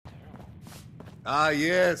Ah,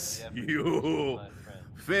 yes, you. My friend.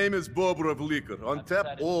 Famous Bobrov liquor, on I've tap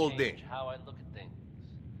decided to all change day. how I look at things,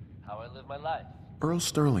 how I live my life. Earl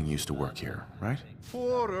Sterling used to work here, right?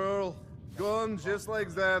 Poor Earl. Gone just like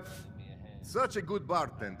that. Give me a hand. Such a good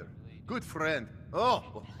bartender. Good friend.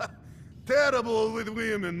 Oh, terrible with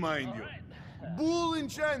women, mind you. Bull in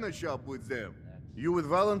china shop with them. You with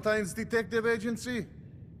Valentine's Detective Agency?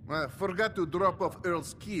 I forgot to drop off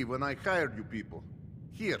Earl's key when I hired you people.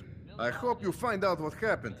 Here, I hope you find out what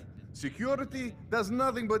happened. Security does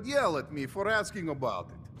nothing but yell at me for asking about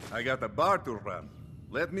it. I got a bar to run.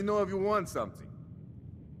 Let me know if you want something.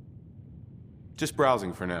 Just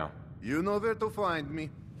browsing for now. You know where to find me.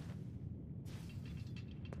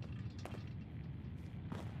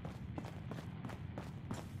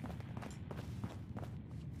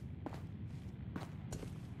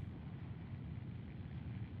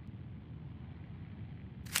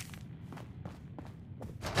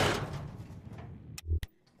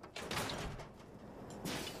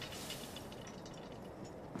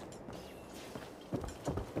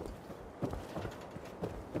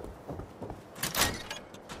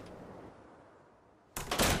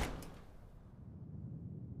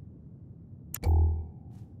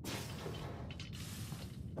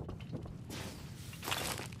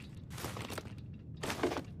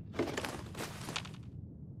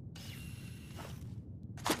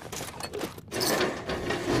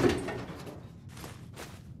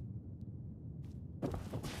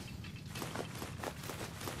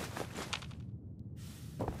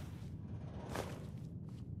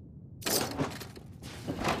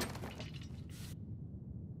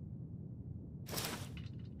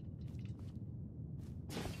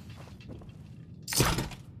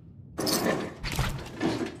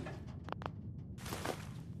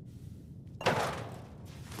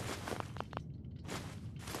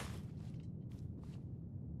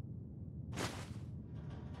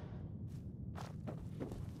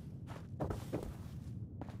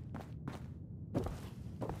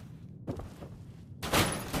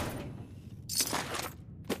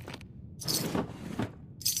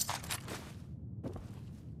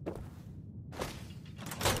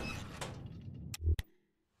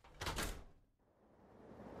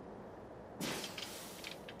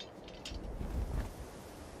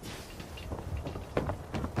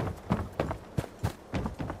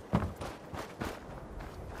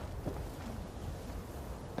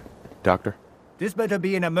 Doctor? This better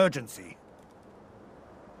be an emergency.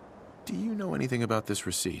 Do you know anything about this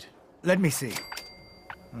receipt? Let me see.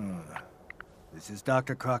 This is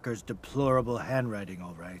Dr. Crocker's deplorable handwriting,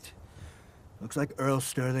 all right. Looks like Earl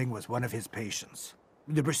Sterling was one of his patients.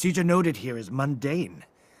 The procedure noted here is mundane.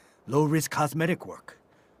 Low-risk cosmetic work.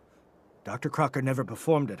 Dr. Crocker never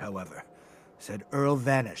performed it, however. Said Earl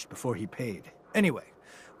vanished before he paid. Anyway,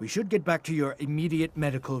 we should get back to your immediate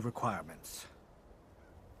medical requirements.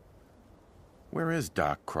 Where is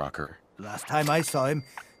Doc Crocker? Last time I saw him,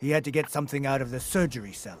 he had to get something out of the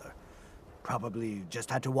surgery cellar. Probably just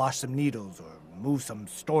had to wash some needles or move some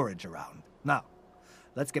storage around. Now,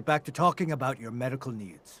 let's get back to talking about your medical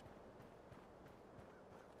needs.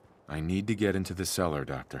 I need to get into the cellar,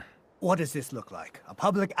 Doctor. What does this look like? A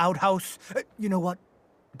public outhouse? You know what?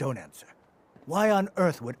 Don't answer. Why on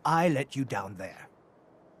earth would I let you down there?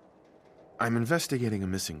 I'm investigating a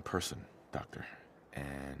missing person, Doctor.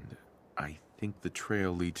 And I think the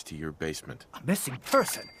trail leads to your basement. A missing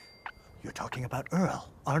person? You're talking about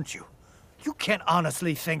Earl, aren't you? You can't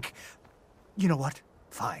honestly think... You know what?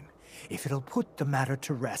 Fine. If it'll put the matter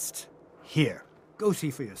to rest. Here, go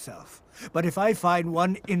see for yourself. But if I find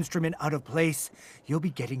one instrument out of place, you'll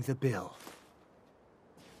be getting the bill.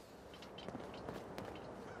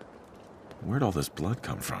 Where'd all this blood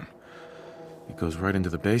come from? It goes right into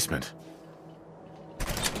the basement.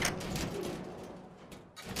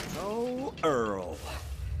 Oh, Earl.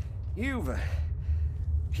 You've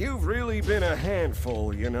really been a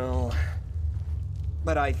handful, you know.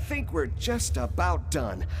 But I think we're just about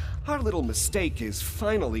done. Our little mistake is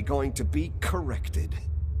finally going to be corrected.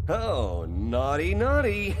 Oh, naughty,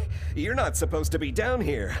 naughty. You're not supposed to be down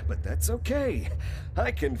here, but that's okay.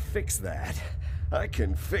 I can fix that. I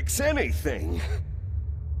can fix anything.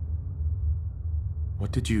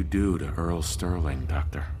 What did you do to Earl Sterling,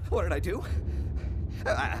 Doctor? What did I do?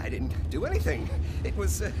 I didn't do anything. It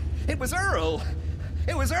was Earl.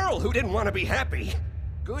 It was Earl who didn't want to be happy.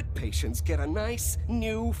 Good patients get a nice,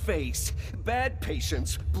 new face. Bad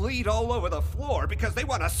patients bleed all over the floor because they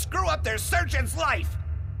want to screw up their surgeon's life!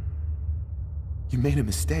 You made a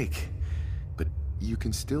mistake. But you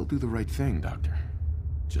can still do the right thing, Doctor.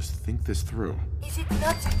 Just think this through. Is it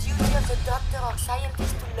not the duty of the doctor or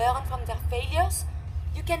scientist to learn from their failures?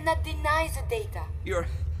 You cannot deny the data.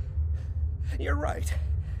 You're right.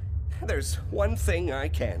 There's one thing I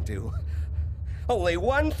can do. Only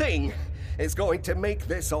one thing is going to make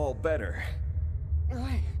this all better.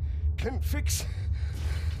 I can fix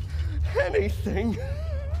anything.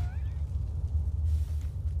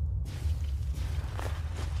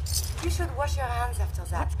 You should wash your hands after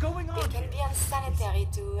that. What's going on It can be unsanitary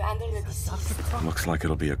to handle the deceased. Looks like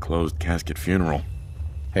it'll be a closed casket funeral.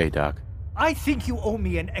 Hey, Doc. I think you owe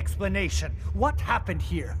me an explanation. What happened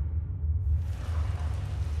here?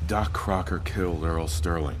 Doc Crocker killed Earl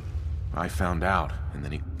Sterling. I found out, and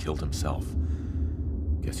then he killed himself.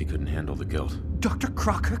 Guess he couldn't handle the guilt. Dr.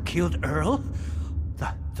 Crocker killed Earl?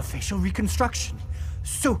 The facial reconstruction.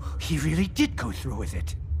 So he really did go through with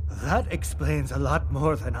it. That explains a lot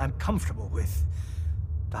more than I'm comfortable with.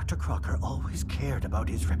 Dr. Crocker always cared about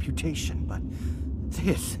his reputation, but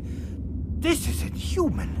this isn't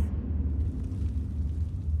human.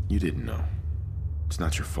 You didn't know. It's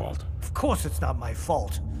not your fault. Of course it's not my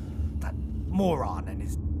fault. That moron and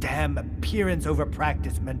his damn appearance over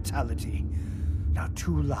practice mentality. Now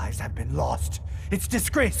 2 lives have been lost. It's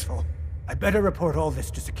disgraceful. I better report all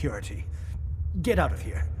this to security. Get out of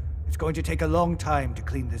here. It's going to take a long time to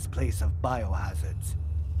clean this place of biohazards.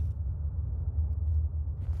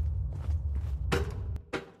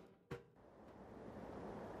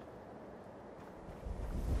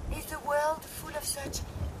 Is the world full of such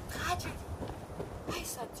tragedy? I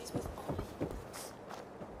thought this was only books.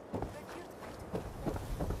 But you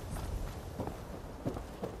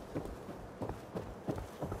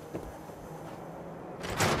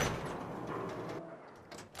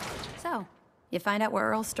So, you find out where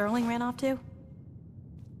Earl Sterling ran off to?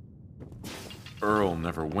 Earl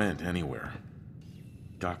never went anywhere.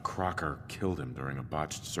 Doc Crocker killed him during a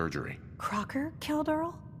botched surgery. Crocker killed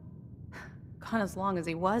Earl? Gone as long as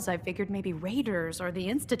he was, I figured maybe Raiders or the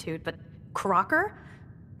Institute, but Crocker?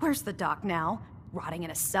 Where's the doc now? Rotting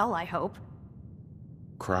in a cell, I hope.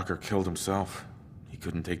 Crocker killed himself. He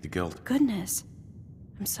couldn't take the guilt. Goodness.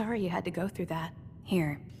 I'm sorry you had to go through that.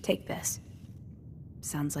 Here, take this.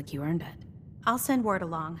 Sounds like you earned it. I'll send word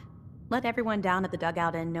along. Let everyone down at the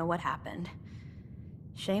Dugout Inn know what happened.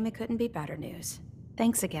 Shame it couldn't be better news.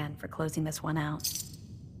 Thanks again for closing this one out.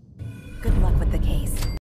 Good luck with the case.